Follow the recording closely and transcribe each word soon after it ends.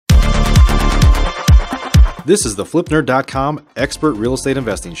This is the FlipNerd.com Expert Real Estate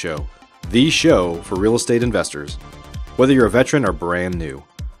Investing Show, the show for real estate investors, whether you're a veteran or brand new.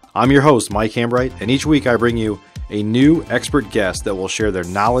 I'm your host, Mike Hambright, and each week I bring you a new expert guest that will share their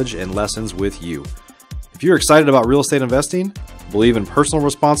knowledge and lessons with you. If you're excited about real estate investing, believe in personal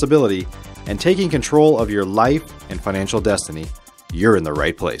responsibility, and taking control of your life and financial destiny, you're in the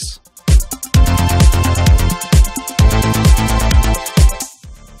right place.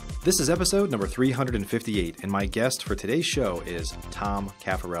 This is episode number 358, and my guest for today's show is Tom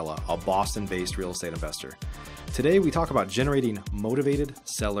Cafarella, a Boston-based real estate investor. Today, we talk about generating motivated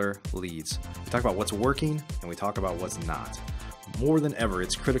seller leads. We talk about what's working, and we talk about what's not. More than ever,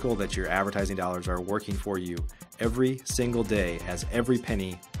 it's critical that your advertising dollars are working for you every single day, as every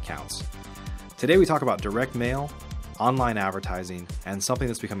penny counts. Today, we talk about direct mail, online advertising, and something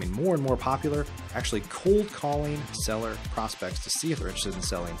that's becoming more and more popular, actually cold calling seller prospects to see if they're interested in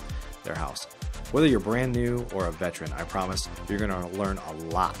selling their house. Whether you're brand new or a veteran, I promise you're going to learn a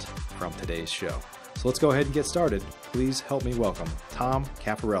lot from today's show. So let's go ahead and get started. Please help me welcome Tom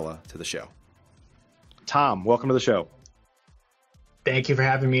Cafarella to the show. Tom, welcome to the show. Thank you for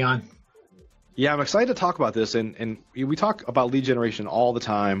having me on. Yeah, I'm excited to talk about this, and we talk about lead generation all the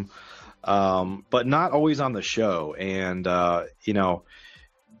time. But not always on the show. And,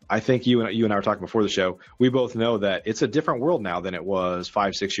 I think you and I were talking before the show. We both know that it's a different world now than it was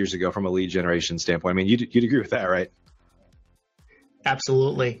 5-6 years ago from a lead generation standpoint. I mean, you'd agree with that, right?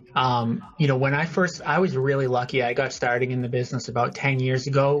 Absolutely. When I was really lucky. I got started in the business about 10 years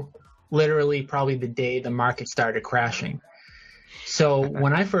ago, literally probably the day the market started crashing. So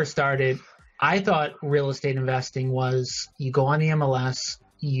when I first started, I thought real estate investing was you go on the MLS,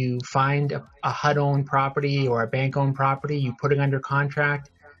 you find a HUD-owned property or a bank-owned property, you put it under contract,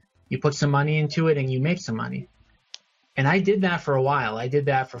 you put some money into it, and you make some money. And I did that for a while. I did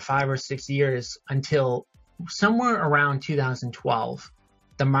that for 5 or 6 years until somewhere around 2012,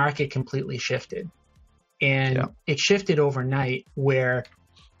 the market completely shifted. And It shifted overnight where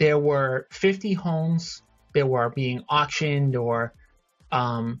there were 50 homes that were being auctioned or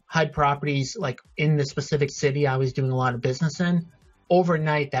HUD properties like in the specific city I was doing a lot of business in.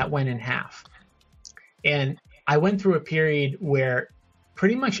 Overnight, that went in half. And I went through a period where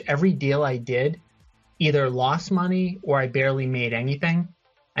pretty much every deal I did either lost money or I barely made anything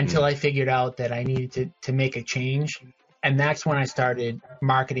until I figured out that I needed to make a change. And that's when I started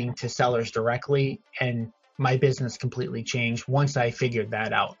marketing to sellers directly, and my business completely changed once I figured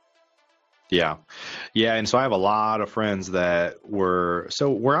that out. Yeah. And so I have a lot of friends that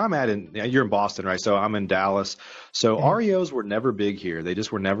so where I'm at you're in Boston, right? So I'm in Dallas. So REOs were never big here. They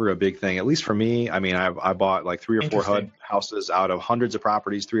just were never a big thing, at least for me. I mean, I bought like 3 or 4 HUD houses out of hundreds of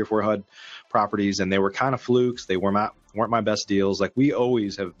properties, 3 or 4 HUD properties, and they were kind of flukes. They weren't my best deals. Like we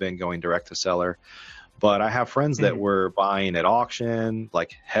always have been going direct to seller, but I have friends that were buying at auction,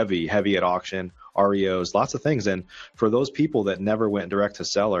 like heavy at auction, REOs, lots of things. And for those people that never went direct to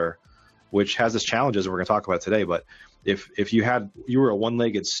seller, which has its challenges we're going to talk about today. But if you were a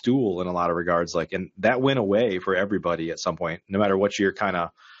one-legged stool in a lot of regards, and that went away for everybody at some point, no matter what your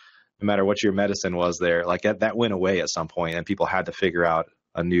medicine was there, like that went away at some point, and people had to figure out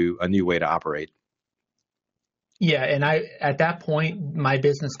a new way to operate. Yeah. And at that point, my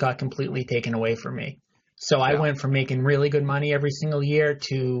business got completely taken away from me. So I went from making really good money every single year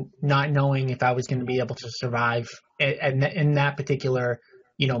to not knowing if I was going to be able to survive in that particular,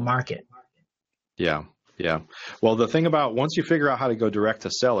 market. Yeah. Well, the thing about once you figure out how to go direct to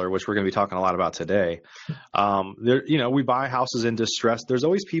seller, which we're going to be talking a lot about today, we buy houses in distress. There's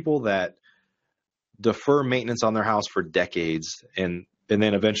always people that defer maintenance on their house for decades, and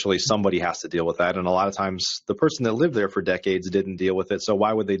then eventually somebody has to deal with that. And a lot of times the person that lived there for decades didn't deal with it. So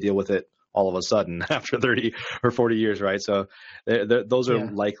why would they deal with it all of a sudden after 30 or 40 years, right? So those are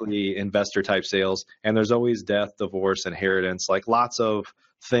likely investor type sales. And there's always death, divorce, inheritance, like lots of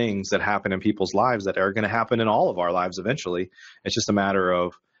things that happen in people's lives that are going to happen in all of our lives eventually. It's just a matter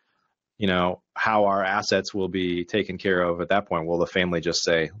of, how our assets will be taken care of at that point. Will the family just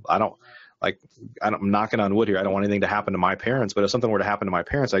say, I'm knocking on wood here, I don't want anything to happen to my parents, but if something were to happen to my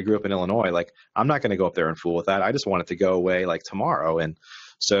parents, I grew up in Illinois, I'm not going to go up there and fool with that. I just want it to go away tomorrow. And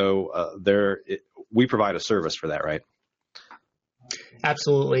so we provide a service for that, right?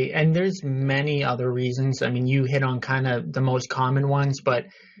 Absolutely. And there's many other reasons. I mean, you hit on kind of the most common ones, but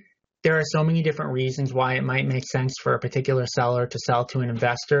there are so many different reasons why it might make sense for a particular seller to sell to an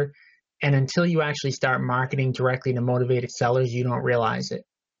investor. And until you actually start marketing directly to motivated sellers, you don't realize it.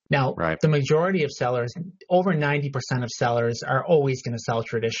 Now, The majority of sellers, over 90% of sellers are always going to sell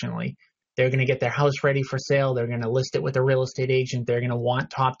traditionally. They're going to get their house ready for sale. They're going to list it with a real estate agent. They're going to want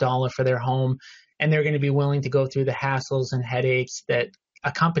top dollar for their home. and they're going to be willing to go through the hassles and headaches that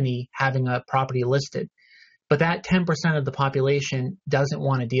accompany having a property listed. But that 10% of the population doesn't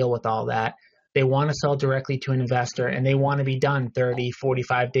want to deal with all that. They want to sell directly to an investor, and they want to be done 30,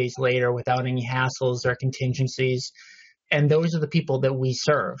 45 days later without any hassles or contingencies. And those are the people that we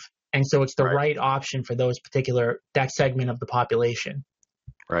serve. And so it's the right option for that segment of the population.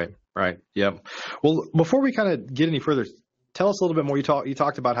 Right. Yep. Well, before we kind of get any further, tell us a little bit more. You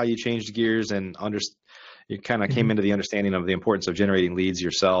talked about how you changed gears and you kind of came into the understanding of the importance of generating leads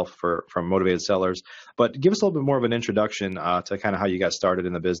yourself from motivated sellers. But give us a little bit more of an introduction to kind of how you got started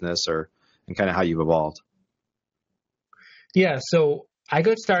in the business and kind of how you've evolved. Yeah. So I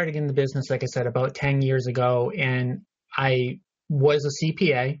got started in the business, like I said, about 10 years ago, and I was a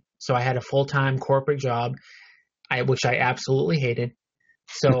CPA. So I had a full-time corporate job, which I absolutely hated.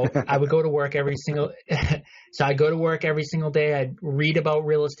 So I would go to work every single day. I'd read about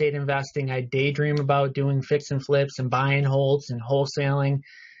real estate investing. I'd daydream about doing fix and flips and buy and holds and wholesaling.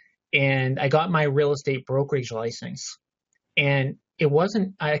 And I got my real estate brokerage license. And it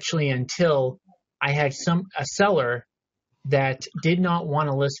wasn't actually until I had a seller that did not want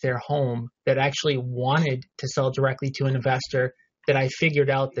to list their home, that actually wanted to sell directly to an investor, that I figured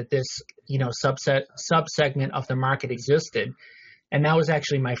out that this, subsegment of the market existed. And that was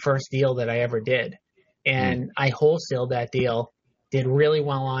actually my first deal that I ever did. And I wholesaled that deal, did really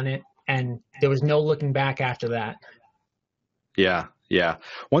well on it, and there was no looking back after that. Yeah.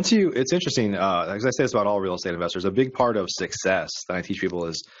 It's interesting, as I say this about all real estate investors, a big part of success that I teach people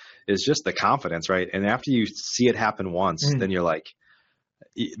is just the confidence, right? And after you see it happen once, then you're like,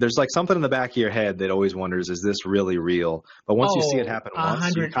 there's like something in the back of your head that always wonders, is this really real? But once you see it happen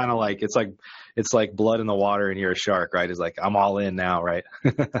once, you're kind of like, it's like blood in the water and you're a shark, right? It's like, I'm all in now, right?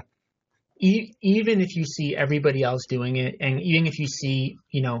 Even if you see everybody else doing it, and even if you see,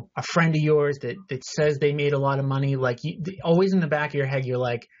 a friend of yours that says they made a lot of money, like always in the back of your head, you're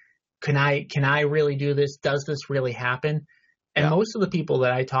like, can I really do this? Does this really happen? And most of the people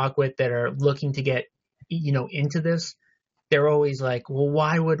that I talk with that are looking to get, into this, they're always like, well,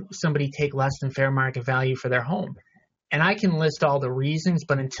 why would somebody take less than fair market value for their home? And I can list all the reasons,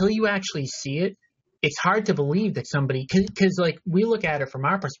 but until you actually see it, it's hard to believe that somebody, because like we look at it from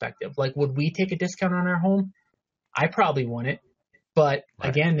our perspective, like would we take a discount on our home? I probably wouldn't. But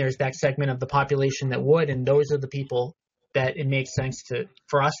again, there's that segment of the population that would, and those are the people that it makes sense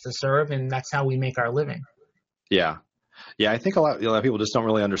for us to serve, and that's how we make our living. Yeah. I think a lot of people just don't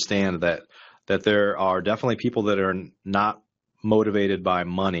really understand that there are definitely people that are not motivated by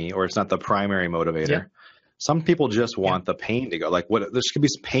money, or it's not the primary motivator. Yeah. Some people just want the pain to go. Like there could be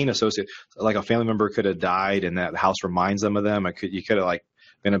some pain associated. Like a family member could have died, and that house reminds them of them. You could have like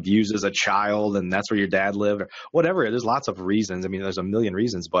been abused as a child, and that's where your dad lived, or whatever. There's lots of reasons. I mean, there's a million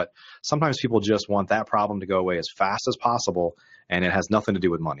reasons, but sometimes people just want that problem to go away as fast as possible, and it has nothing to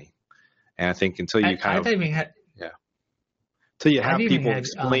do with money. And I think until you until you have people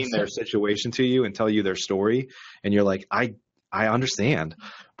explain their situation to you and tell you their story, and you're like, I understand.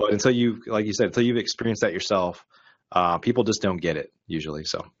 But until you've experienced that yourself, people just don't get it usually.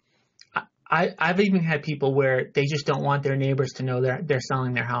 So I've even had people where they just don't want their neighbors to know they're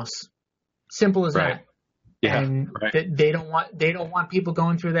selling their house. Simple as that. Yeah, and they don't want people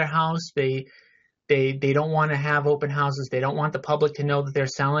going through their house. They don't want to have open houses. They don't want the public to know that they're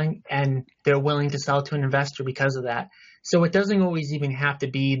selling, and they're willing to sell to an investor because of that. So it doesn't always even have to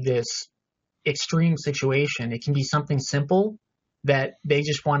be this extreme situation. It can be something simple that they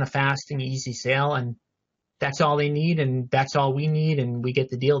just want a fast and easy sale, and that's all they need, and that's all we need, and we get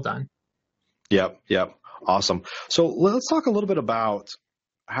the deal done. Yep. Awesome. So let's talk a little bit about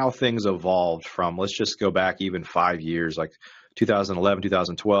how things evolved from, let's just go back even 5 years, like 2011,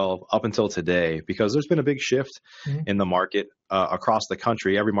 2012, up until today, because there's been a big shift in the market across the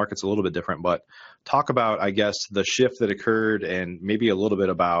country. Every market's a little bit different, but talk about, I guess, the shift that occurred, and maybe a little bit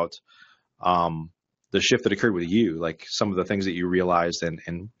about the shift that occurred with you, like some of the things that you realized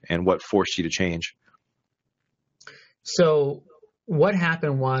and what forced you to change. So what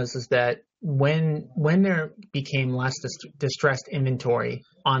happened is that when there became less distressed inventory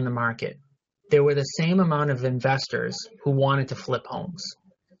on the market, there were the same amount of investors who wanted to flip homes.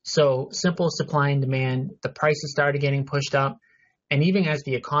 So simple supply and demand, the prices started getting pushed up. And even as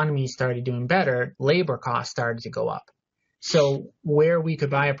the economy started doing better, labor costs started to go up. So where we could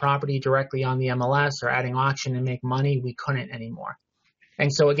buy a property directly on the MLS or at an auction and make money, we couldn't anymore.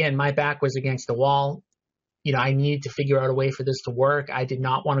 And so again, my back was against the wall. I needed to figure out a way for this to work. I did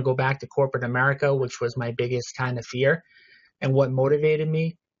not want to go back to corporate America, which was my biggest kind of fear and what motivated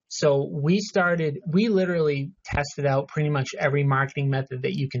me. So we literally tested out pretty much every marketing method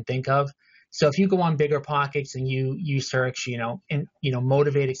that you can think of So if you go on Bigger Pockets and you search,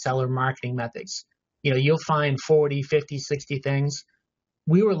 motivated seller marketing methods, you'll find 40, 50, 60 things.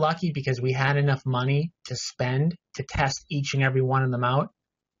 We were lucky because we had enough money to spend to test each and every one of them out.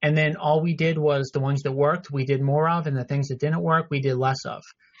 And then all we did was the ones that worked, we did more of, and the things that didn't work, we did less of.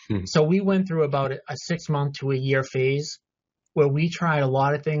 So we went through about a 6 month to a year phase where we tried a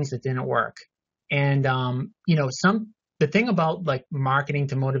lot of things that didn't work. And, the thing about like marketing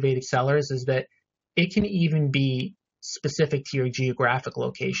to motivated sellers is that it can even be specific to your geographic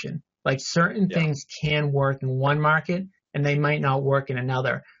location. Like certain things can work in one market and they might not work in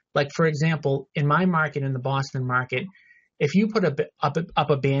another. Like, for example, in my market, in the Boston market, if you put up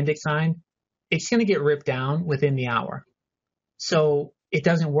a Bandit sign, it's going to get ripped down within the hour. So it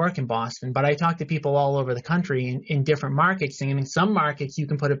doesn't work in Boston. But I talk to people all over the country in different markets, and in some markets you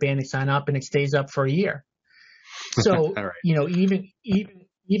can put a Bandit sign up and it stays up for a year. So, right.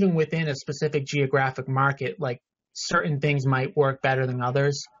 Even within a specific geographic market, like certain things might work better than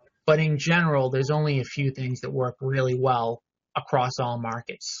others. But in general, there's only a few things that work really well across all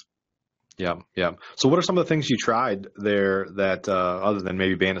markets. Yeah. So what are some of the things you tried there that, other than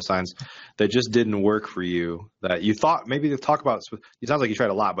maybe Bandit signs, that just didn't work for you that you thought maybe to talk about? It sounds like you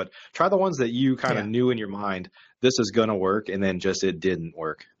tried a lot, but try the ones that you kind of knew in your mind, this is going to work, and then just it didn't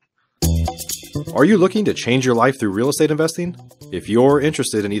work. Are you looking to change your life through real estate investing? If you're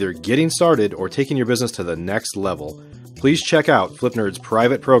interested in either getting started or taking your business to the next level, please check out FlipNerd's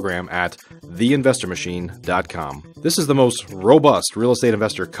private program at theinvestormachine.com. This is the most robust real estate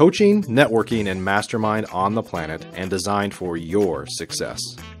investor coaching, networking, and mastermind on the planet, and designed for your success.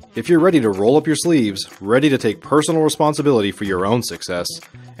 If you're ready to roll up your sleeves, ready to take personal responsibility for your own success,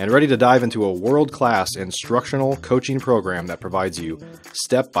 and ready to dive into a world-class instructional coaching program that provides you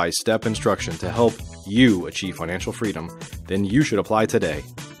step-by-step instruction to help you achieve financial freedom, then you should apply today.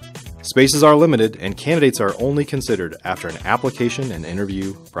 Spaces are limited, and candidates are only considered after an application and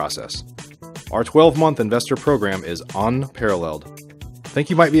interview process. Our 12-month investor program is unparalleled. Think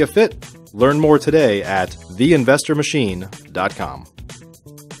you might be a fit? Learn more today at theinvestormachine.com.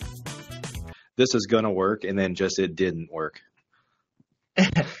 This is going to work, and then just it didn't work.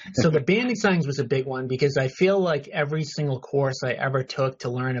 So the Bandit signs was a big one because I feel like every single course I ever took to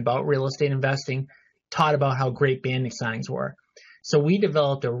learn about real estate investing taught about how great Bandit signs were. So we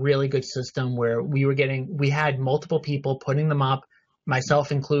developed a really good system where we had multiple people putting them up,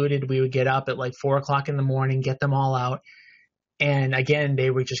 myself included. We would get up at like 4 o'clock in the morning, get them all out. And again,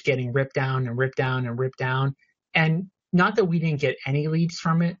 they were just getting ripped down and ripped down and ripped down. And not that we didn't get any leads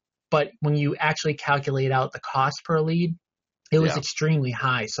from it, but when you actually calculate out the cost per lead, it was extremely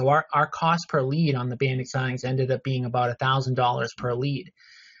high. So our cost per lead on the Bandit signs ended up being about $1,000 per lead,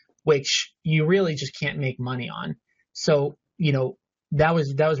 which you really just can't make money on. So, that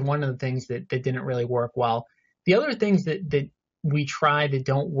was one of the things that didn't really work well. The other things that we try that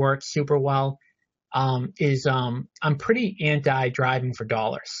don't work super well is I'm pretty anti driving for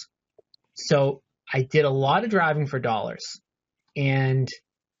dollars. So I did a lot of driving for dollars. And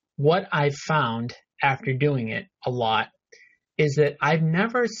what I've found after doing it a lot is that I've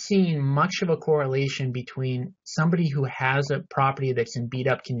never seen much of a correlation between somebody who has a property that's in beat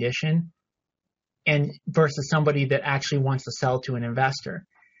up condition and versus somebody that actually wants to sell to an investor.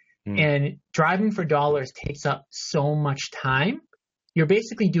 And driving for dollars takes up so much time. You're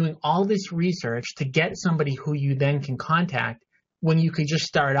basically doing all this research to get somebody who you then can contact when you could just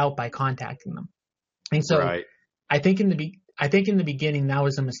start out by contacting them. And so I think in the beginning, that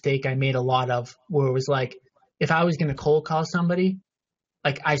was a mistake I made a lot of, where it was like, if I was going to cold call somebody,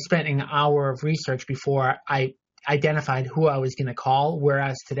 like I spent an hour of research before I identified who I was going to call.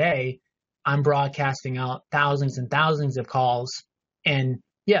 Whereas today I'm broadcasting out thousands and thousands of calls, and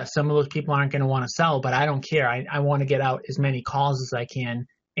some of those people aren't going to want to sell, but I don't care. I want to get out as many calls as I can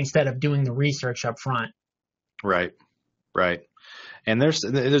instead of doing the research up front. Right. And there's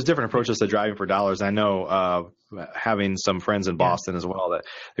different approaches to driving for dollars. I know, having some friends in Boston as well, that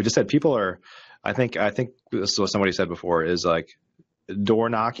they just said people are, I think this is what somebody said before, is like door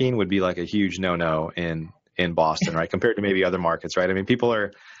knocking would be like a huge no-no in Boston, right? Compared to maybe other markets, right? I mean, people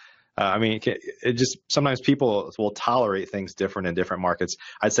are, it just, sometimes people will tolerate things different in different markets.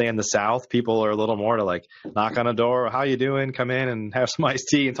 I'd say in the South, people are a little more to like knock on a door. How you doing? Come in and have some iced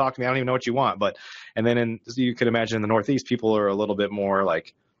tea and talk to me. I don't even know what you want. And then you could imagine in the Northeast, people are a little bit more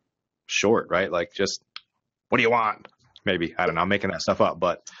like short, right? Like just, what do you want? Maybe, I don't know, I'm making that stuff up,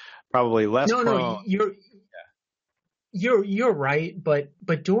 but probably less. No, you're right. But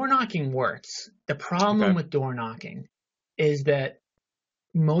door knocking works. The problem with door knocking is that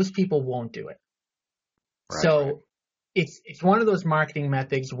most people won't do it. It's one of those marketing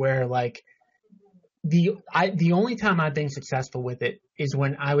methods where like the only time I've been successful with it is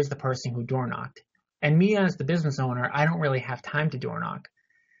when I was the person who door knocked. And me as the business owner, I don't really have time to door knock.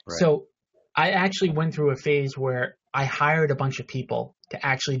 Right. So I actually went through a phase where I hired a bunch of people to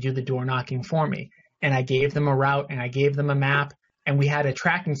actually do the door knocking for me. And I gave them a route and I gave them a map, and we had a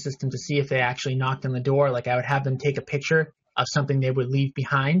tracking system to see if they actually knocked on the door. Like I would have them take a picture of something they would leave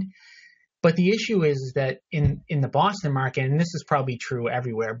behind. But the issue is that in the Boston market, and this is probably true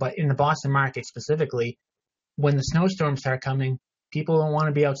everywhere, but in the Boston market specifically, when the snowstorms start coming, people don't want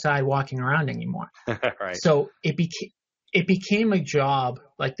to be outside walking around anymore. Right. So it became a job,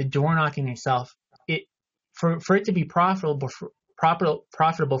 like the door knocking itself. For it to be profitable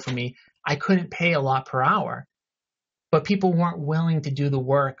for me, I couldn't pay a lot per hour, but people weren't willing to do the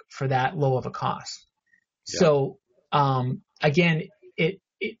work for that low of a cost. Yeah. So again,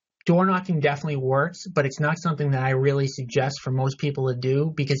 door knocking definitely works, but it's not something that I really suggest for most people to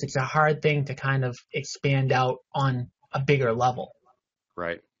do because it's a hard thing to kind of expand out on a bigger level.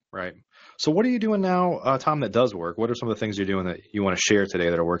 Right. So what are you doing now, Tom, that does work? What are some of the things you're doing that you want to share today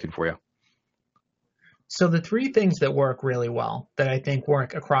that are working for you? So the three things that work really well, that I think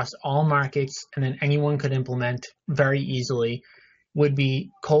work across all markets and then anyone could implement very easily, would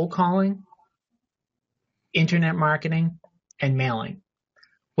be cold calling, internet marketing, and mailing.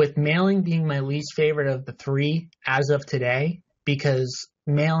 With mailing being my least favorite of the three as of today, because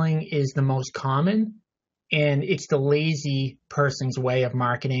mailing is the most common and it's the lazy person's way of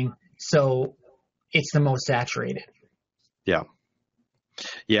marketing. So it's the most saturated. Yeah.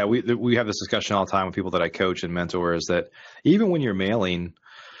 Yeah, we have this discussion all the time with people that I coach and mentor, is that even when you're mailing,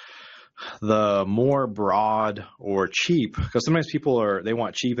 the more broad or cheap, because sometimes they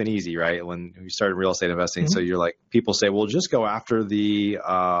want cheap and easy, right? When you start real estate investing. Mm-hmm. So you're like, people say, well, just go after the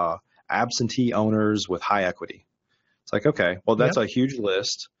absentee owners with high equity. It's like, okay, well, that's a huge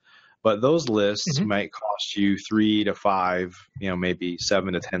list, but those lists mm-hmm. might cost you 3 to 5, maybe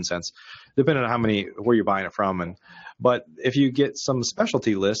 7 to 10 cents, depending on where you're buying it from. But if you get some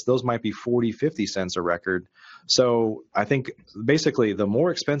specialty lists, those might be 40, 50 cents a record. So I think basically the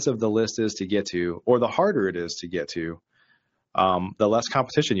more expensive the list is to get to, or the harder it is to get to, the less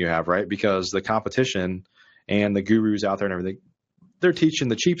competition you have, right? Because the competition and the gurus out there and everything, they're teaching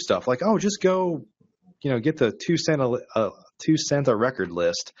the cheap stuff. Like, oh, just go, get the 2 cent a record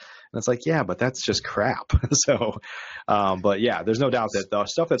list. And it's like, yeah, but that's just crap. So, but yeah, there's no doubt that the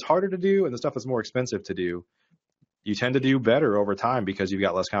stuff that's harder to do and the stuff that's more expensive to do, you tend to do better over time because you've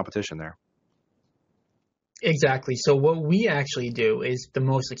got less competition there. Exactly. So what we actually do is the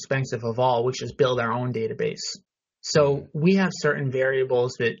most expensive of all, which is build our own database. So we have certain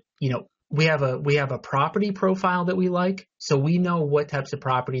variables that, we have a property profile that we like. So we know what types of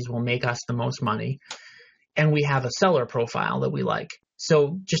properties will make us the most money. And we have a seller profile that we like.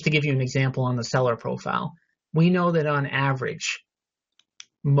 So just to give you an example on the seller profile, we know that on average,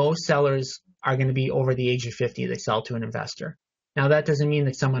 most sellers are going to be over the age of 50 that sell to an investor. Now, that doesn't mean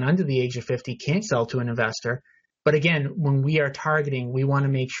that someone under the age of 50 can't sell to an investor. But again, when we are targeting, we want to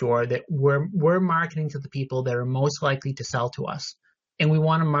make sure that we're marketing to the people that are most likely to sell to us. And we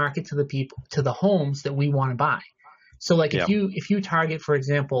want to market to the homes that we want to buy. So like if you target, for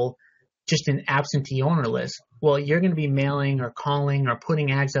example, just an absentee owner list, well, you're going to be mailing or calling or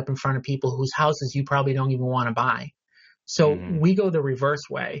putting ads up in front of people whose houses you probably don't even want to buy. So we go the reverse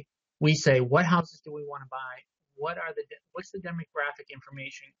way. We say, what houses do we want to buy? What's the demographic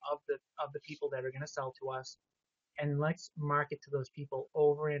information of the people that are going to sell to us? And let's market to those people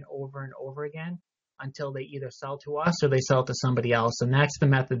over and over and over again until they either sell to us or they sell to somebody else. And that's the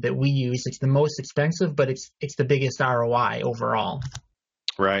method that we use. It's the most expensive, but it's the biggest ROI overall.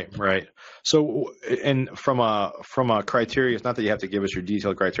 Right. So, and from a criteria, it's not that you have to give us your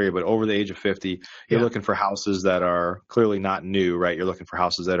detailed criteria, but over the age of 50, you're looking for houses that are clearly not new, right? You're looking for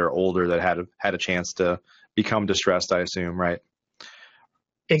houses that are older, that had a chance to become distressed, I assume, right?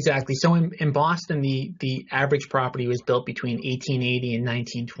 Exactly. So in Boston, the average property was built between 1880 and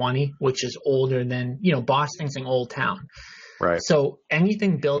 1920, which is older than, Boston's an old town. Right. So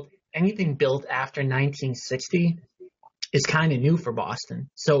anything built after 1960 is kind of new for Boston.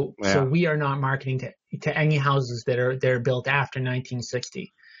 So we are not marketing to any houses that are built after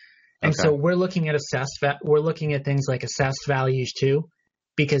 1960. And so we're looking at things like assessed values too,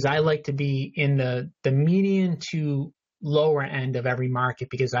 because I like to be in the median to lower end of every market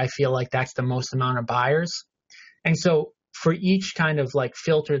because I feel like that's the most amount of buyers. And so for each kind of like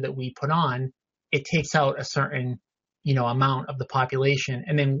filter that we put on, it takes out a certain, amount of the population.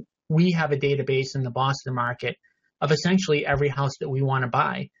 And then we have a database in the Boston market of essentially every house that we want to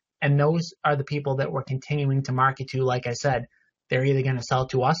buy. And those are the people that we're continuing to market to, like I said, they're either going to sell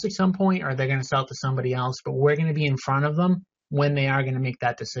to us at some point or they're going to sell to somebody else, but we're going to be in front of them when they are going to make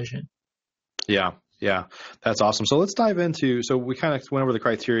that decision. Yeah. Yeah. That's awesome. So let's dive into, so we kind of went over the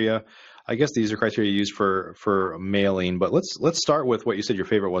criteria. I guess these are criteria used for mailing, but let's start with what you said your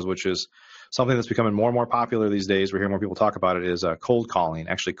favorite was, which is something that's becoming more and more popular these days. We're hearing more people talk about it, is cold calling,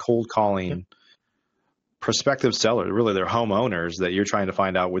 actually cold calling prospective sellers, really they're homeowners that you're trying to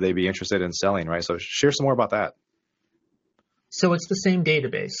find out would they be interested in selling, right? So share some more about that. So it's the same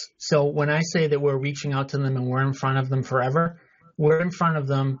database. So when I say that we're reaching out to them and we're in front of them forever, we're in front of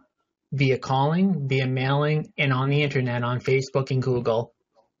them via calling, via mailing, and on the internet, on Facebook and Google,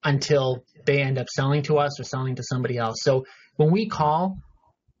 until they end up selling to us or selling to somebody else. So when we call,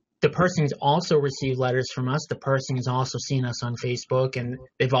 the person's also received letters from us. The person has also seen us on Facebook, and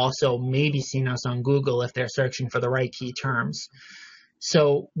they've also maybe seen us on Google if they're searching for the right key terms.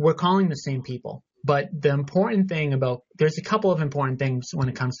 So we're calling the same people. But the important thing there's a couple of important things when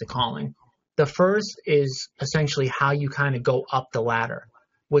it comes to calling. The first is essentially how you kind of go up the ladder,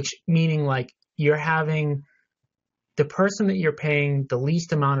 which meaning like you're having the person that you're paying the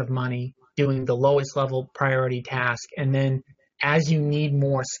least amount of money doing the lowest level priority task. And then as you need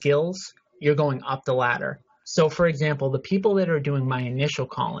more skills, you're going up the ladder. So for example, the people that are doing my initial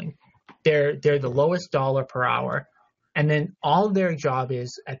calling, they're the lowest dollar per hour. And then all their job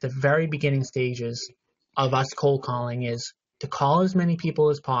is at the very beginning stages of us cold calling is to call as many people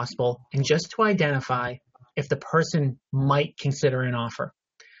as possible and just to identify if the person might consider an offer.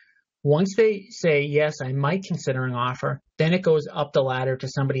 Once they say, yes, I might consider an offer, then it goes up the ladder to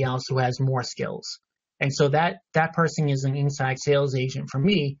somebody else who has more skills. And so that person is an inside sales agent for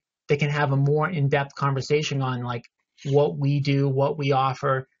me that can have a more in-depth conversation on like what we do, what we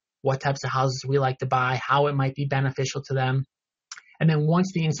offer, what types of houses we like to buy, how it might be beneficial to them. And then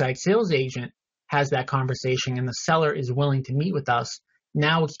once the inside sales agent has that conversation and the seller is willing to meet with us,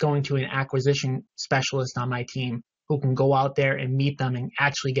 now it's going to an acquisition specialist on my team who can go out there and meet them and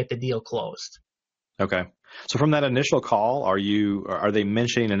actually get the deal closed. Okay. So from that initial call, are they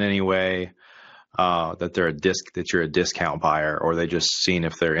mentioning in any way that you're a discount buyer, or are they just seeing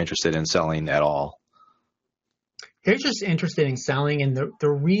if they're interested in selling at all? They're just interested in selling, and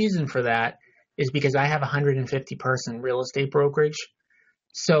the reason for that is because I have a 150-person real estate brokerage.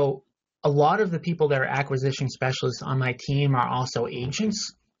 So a lot of the people that are acquisition specialists on my team are also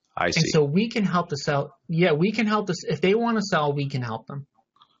agents. I see. And so we can help to sell. Yeah, we can help this. If they want to sell, we can help them.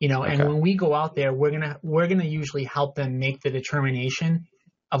 Okay. And when we go out there, we're gonna usually help them make the determination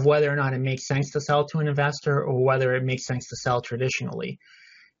of whether or not it makes sense to sell to an investor or whether it makes sense to sell traditionally.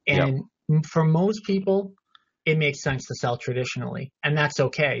 And for most people, it makes sense to sell traditionally, and that's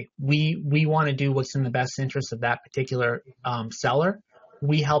okay. We want to do what's in the best interest of that particular seller.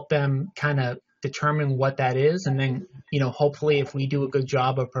 We help them kind of determine what that is, and then hopefully if we do a good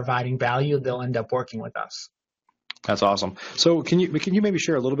job of providing value, they'll end up working with us. That's awesome. So can you maybe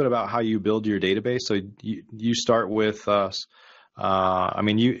share a little bit about how you build your database? So you start with you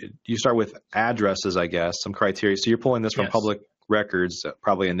start with addresses, I guess, some criteria. So you're pulling this from public records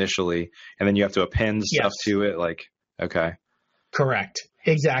probably initially, and then you have to append stuff to it. Okay. Correct.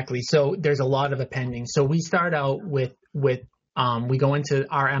 Exactly. So there's a lot of appending. So we start out with we go into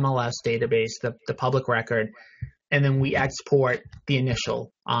our MLS database, the public record, and then we export the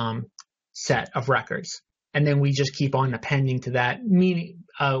initial set of records. And then we just keep on appending to that, meaning,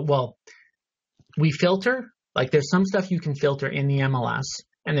 we filter. Like there's some stuff you can filter in the MLS,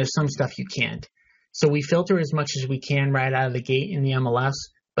 and there's some stuff you can't. So we filter as much as we can right out of the gate in the MLS,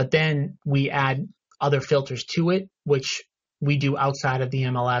 but then we add other filters to it, which we do outside of the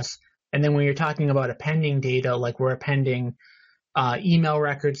MLS. And then when you're talking about appending data, like we're appending email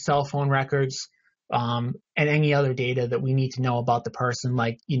records, cell phone records, and any other data that we need to know about the person,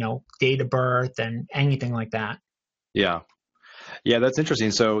 like, date of birth and anything like that. Yeah. Yeah, that's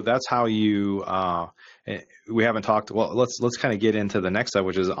interesting. So that's how you we haven't talked. Well, let's kind of get into the next step,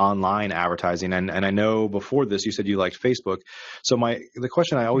 which is online advertising. And I know before this, you said you liked Facebook. So the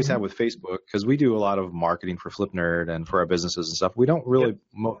question I always have with Facebook, because we do a lot of marketing for FlipNerd and for our businesses and stuff, we don't really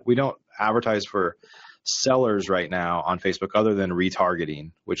we don't advertise for sellers right now on Facebook other than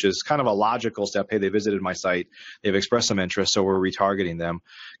retargeting, which is kind of a logical step. Hey, they visited my site, they've expressed some interest, so we're retargeting them.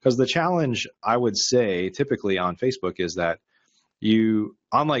 Because the challenge, I would say, typically on Facebook is that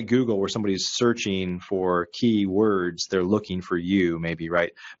unlike Google, where somebody's searching for keywords, they're looking for you maybe,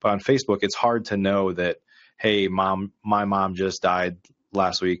 right? But on Facebook, it's hard to know that, hey, my mom just died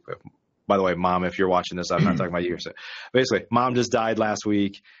last week. By the way, Mom, if you're watching this, I'm not talking about you. So basically, Mom just died last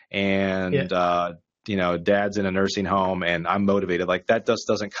week, and Dad's in a nursing home, and I'm motivated. Like that just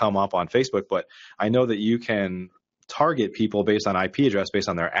doesn't come up on Facebook, but I know that you can target people based on IP address, based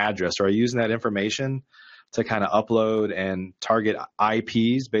on their address? Or are you using that information to kind of upload and target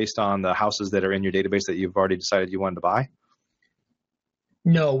IPs based on the houses that are in your database that you've already decided you wanted to buy?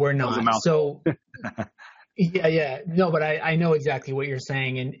 No, we're not. So yeah. No, but I know exactly what you're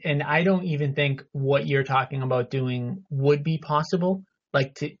saying. And I don't even think what you're talking about doing would be possible.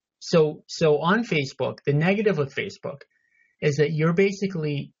 So on Facebook, the negative of Facebook is that you're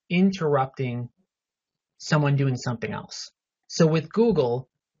basically interrupting someone doing something else. So with Google,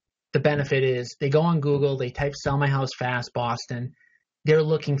 the benefit is they go on Google, they type "sell my house fast Boston," they're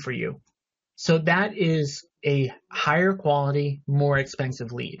looking for you. So that is a higher quality, more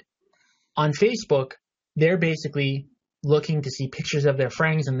expensive lead. On Facebook, they're basically looking to see pictures of their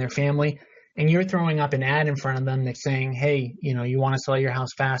friends and their family, and you're throwing up an ad in front of them that's saying, hey, you want to sell your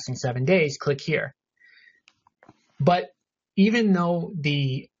house fast in 7 days, click here. But even though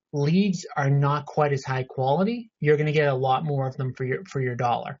the leads are not quite as high quality, you're going to get a lot more of them for your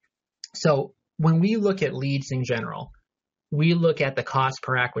dollar. So when we look at leads in general, we look at the cost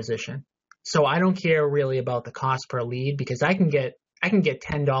per acquisition. So I don't care really about the cost per lead because I can get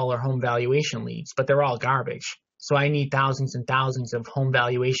 $10 home valuation leads, but they're all garbage. So I need thousands and thousands of home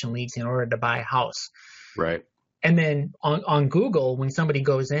valuation leads in order to buy a house. Right. And then on Google, when somebody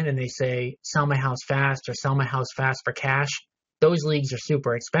goes in and they say, sell my house fast or sell my house fast for cash, those leads are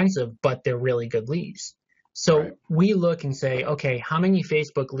super expensive, but they're really good leads. So we look and say, okay, how many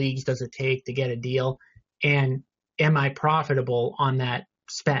Facebook leads does it take to get a deal? And am I profitable on that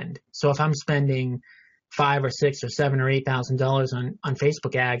spend? So if I'm spending $5 or $6 or $7 or $8,000 on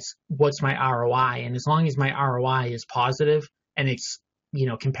Facebook ads, what's my ROI? And as long as my ROI is positive and it's,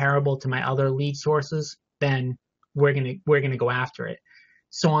 comparable to my other lead sources, then we're gonna go after it.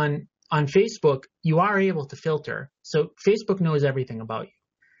 So on Facebook, you are able to filter. So Facebook knows everything about you.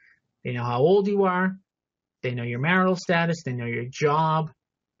 They know how old you are. They know your marital status. They know your job.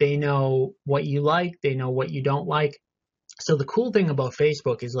 They know what you like. They know what you don't like. So the cool thing about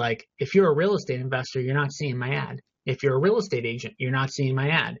Facebook is if you're a real estate investor, you're not seeing my ad. If you're a real estate agent, you're not seeing my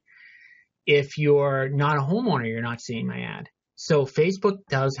ad. If you're not a homeowner, you're not seeing my ad. So Facebook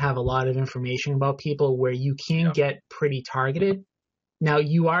does have a lot of information about people where you can get pretty targeted. Now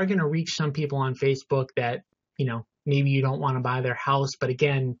you are going to reach some people on Facebook that, maybe you don't want to buy their house, but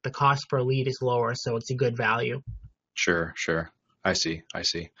again, the cost per lead is lower, so it's a good value. Sure. I see.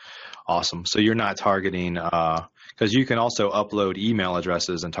 Awesome. So you're not targeting, because you can also upload email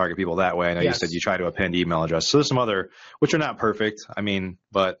addresses and target people that way. I know you said you try to append email addresses. So there's some other, which are not perfect.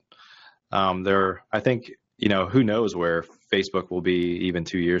 But I think, who knows where Facebook will be even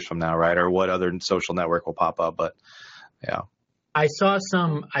 2 years from now, right? Or what other social network will pop up. But yeah. I saw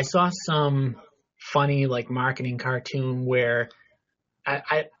some funny marketing cartoon where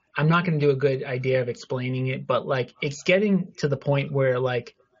I'm not going to do a good idea of explaining it, but it's getting to the point where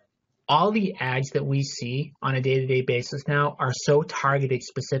all the ads that we see on a day-to-day basis now are so targeted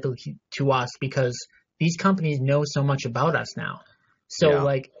specifically to us because these companies know so much about us now. So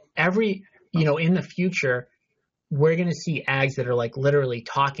in the future, we're going to see ads that are literally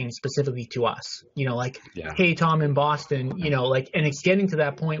talking specifically to us, hey, Tom in Boston, and it's getting to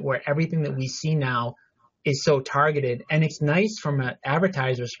that point where everything that we see now is so targeted. And it's nice from an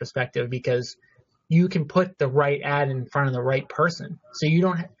advertiser's perspective because you can put the right ad in front of the right person. So you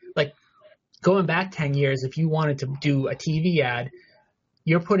don't going back 10 years, if you wanted to do a TV ad,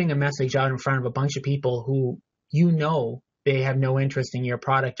 you're putting a message out in front of a bunch of people who, they have no interest in your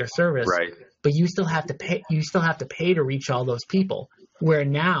product or service. Right. But you still have to pay. You still have to pay to reach all those people. Where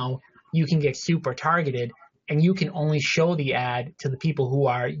now you can get super targeted, and you can only show the ad to the people who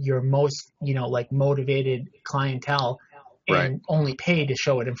are your most, motivated clientele, and only pay to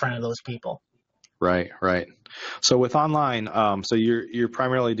show it in front of those people. Right. So with online, so you're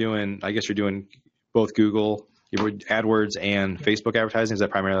primarily doing. I guess you're doing both Google, AdWords, and Facebook advertising. Is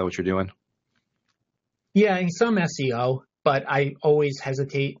that primarily what you're doing? Yeah, and some SEO, but I always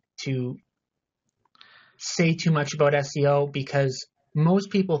hesitate to say too much about SEO because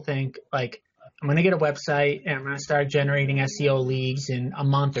most people think I'm going to get a website and I'm going to start generating SEO leads in a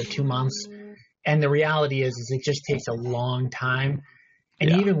month or 2 months. And the reality is it just takes a long time.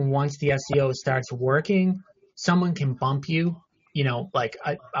 And even once the SEO starts working, someone can bump you,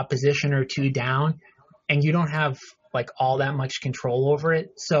 a position or two down, and you don't have all that much control over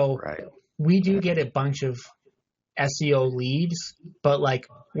it. So we do get a bunch of SEO leads, but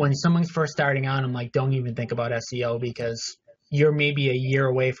when someone's first starting out, I'm don't even think about SEO because you're maybe a year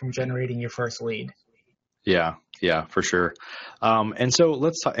away from generating your first lead. Yeah. Yeah, for sure. And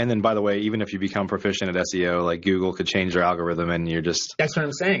so and then by the way, even if you become proficient at SEO, like Google could change their algorithm and you're just, That's what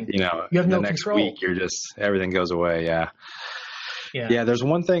I'm saying. you know, You have the no next control. week, everything goes away. Yeah. Yeah. There's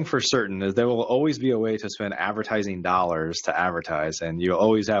one thing for certain is there will always be a way to spend advertising dollars to advertise, and you'll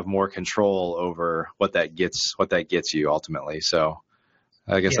always have more control over what that gets you ultimately. So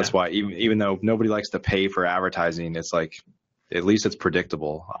I guess that's why even though nobody likes to pay for advertising, it's like, at least it's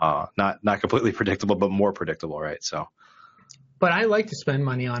predictable, not completely predictable, but more predictable. Right. So. But I like to spend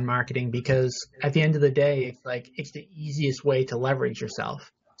money on marketing because at the end of the day, it's the easiest way to leverage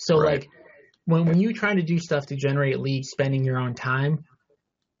yourself. So right. When you try to do stuff to generate leads, spending your own time,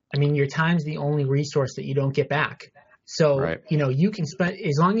 I mean, your time's the only resource that you don't get back. So, right. You can spend,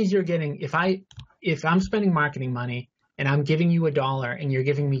 as long as you're getting, if I'm spending marketing money and I'm giving you $1 and you're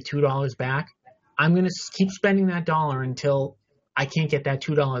giving me $2 back, I'm going to keep spending that dollar until I can't get that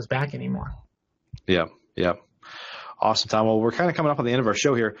 $2 back anymore. Yeah. Yeah. Awesome, Tom. Well, we're kind of coming up on the end of our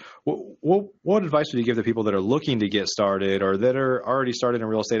show here. What advice would you give to people that are looking to get started or that are already started in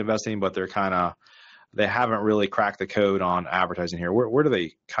real estate investing, but they haven't really cracked the code on advertising here? Where do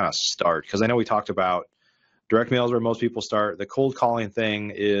they kind of start? Because I know we talked about direct mail is where most people start. The cold calling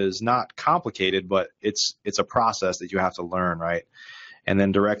thing is not complicated, but it's a process that you have to learn, right? And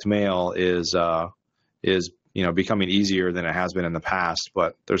then direct mail is becoming easier than it has been in the past,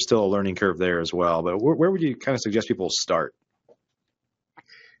 but there's still a learning curve there as well. But where would you kind of suggest people start?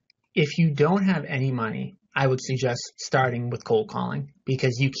 If you don't have any money, I would suggest starting with cold calling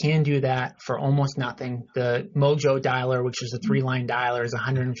because you can do that for almost nothing. The Mojo dialer, which is a 3-line dialer, is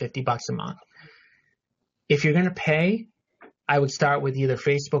 $150 a month. If you're going to pay, I would start with either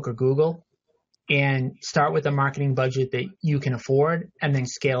Facebook or Google and start with a marketing budget that you can afford and then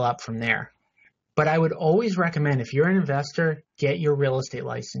scale up from there. But I would always recommend, if you're an investor, get your real estate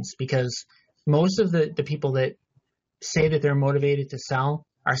license because most of the people that say that they're motivated to sell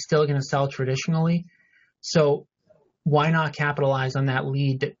are still going to sell traditionally. So why not capitalize on that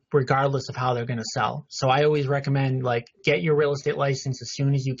lead regardless of how they're going to sell? So I always recommend get your real estate license as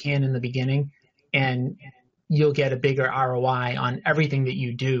soon as you can in the beginning, and you'll get a bigger ROI on everything that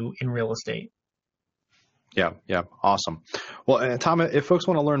you do in real estate. Yeah. Awesome. Well, Tom, if folks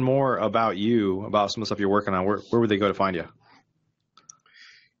want to learn more about you, about some of the stuff you're working on, where would they go to find you?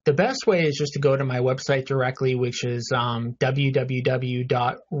 The best way is just to go to my website directly, which is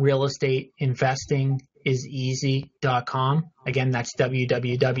www.realestateinvestingiseasy.com. Again, that's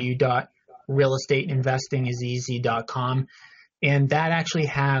www.realestateinvestingiseasy.com. And that actually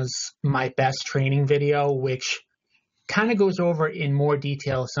has my best training video, which kind of goes over in more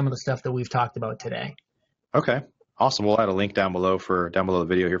detail some of the stuff that we've talked about today. Okay. Awesome. We'll add a link down below the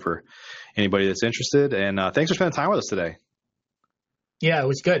video here for anybody that's interested. And thanks for spending time with us today. Yeah, it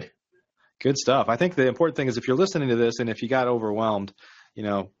was good. Good stuff. I think the important thing is if you're listening to this and if you got overwhelmed,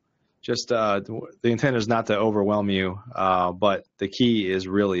 just the intent is not to overwhelm you, but the key is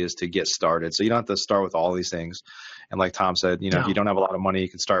to get started. So you don't have to start with all these things. And like Tom said, if you don't have a lot of money, you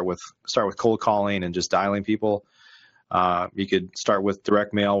can start with cold calling and just dialing people. You could start with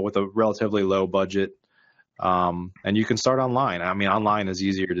direct mail with a relatively low budget. And you can start online. I mean, online is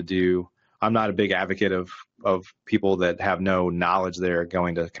easier to do. I'm not a big advocate of people that have no knowledge there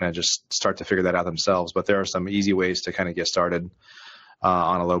going to kind of just start to figure that out themselves. But there are some easy ways to kind of get started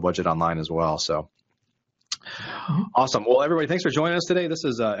on a low budget online as well. So awesome. Well, everybody, thanks for joining us today. This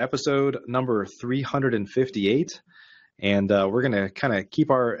is episode number 358. And we're going to kind of keep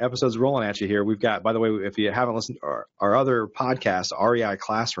our episodes rolling at you here. We've got, by the way, if you haven't listened to our other podcast, REI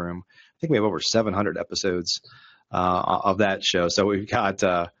Classroom, I think we have over 700 episodes of that show. So we've got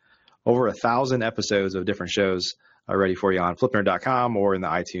over 1,000 episodes of different shows ready for you on FlipNerd.com or in the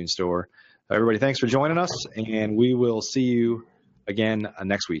iTunes store. Everybody, thanks for joining us, and we will see you again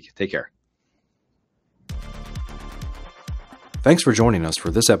next week. Take care. Thanks for joining us for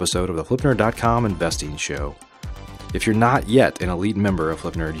this episode of the FlipNerd.com Investing Show. If you're not yet an elite member of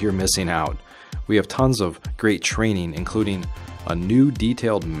FlipNerd, you're missing out. We have tons of great training, including a new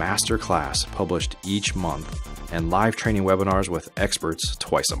detailed masterclass published each month and live training webinars with experts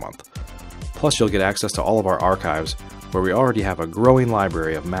twice a month. Plus, you'll get access to all of our archives, where we already have a growing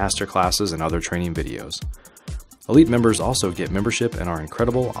library of masterclasses and other training videos. Elite members also get membership in our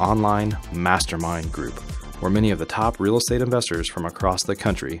incredible online mastermind group, where many of the top real estate investors from across the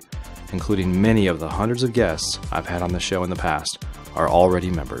country, including many of the hundreds of guests I've had on the show in the past, are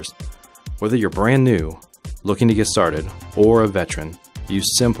already members. Whether you're brand new, looking to get started, or a veteran, you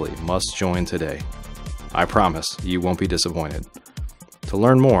simply must join today. I promise you won't be disappointed. To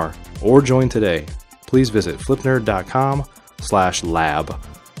learn more or join today, please visit flipnerd.com/lab.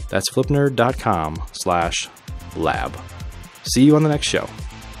 That's flipnerd.com/lab. Lab. See you on the next show.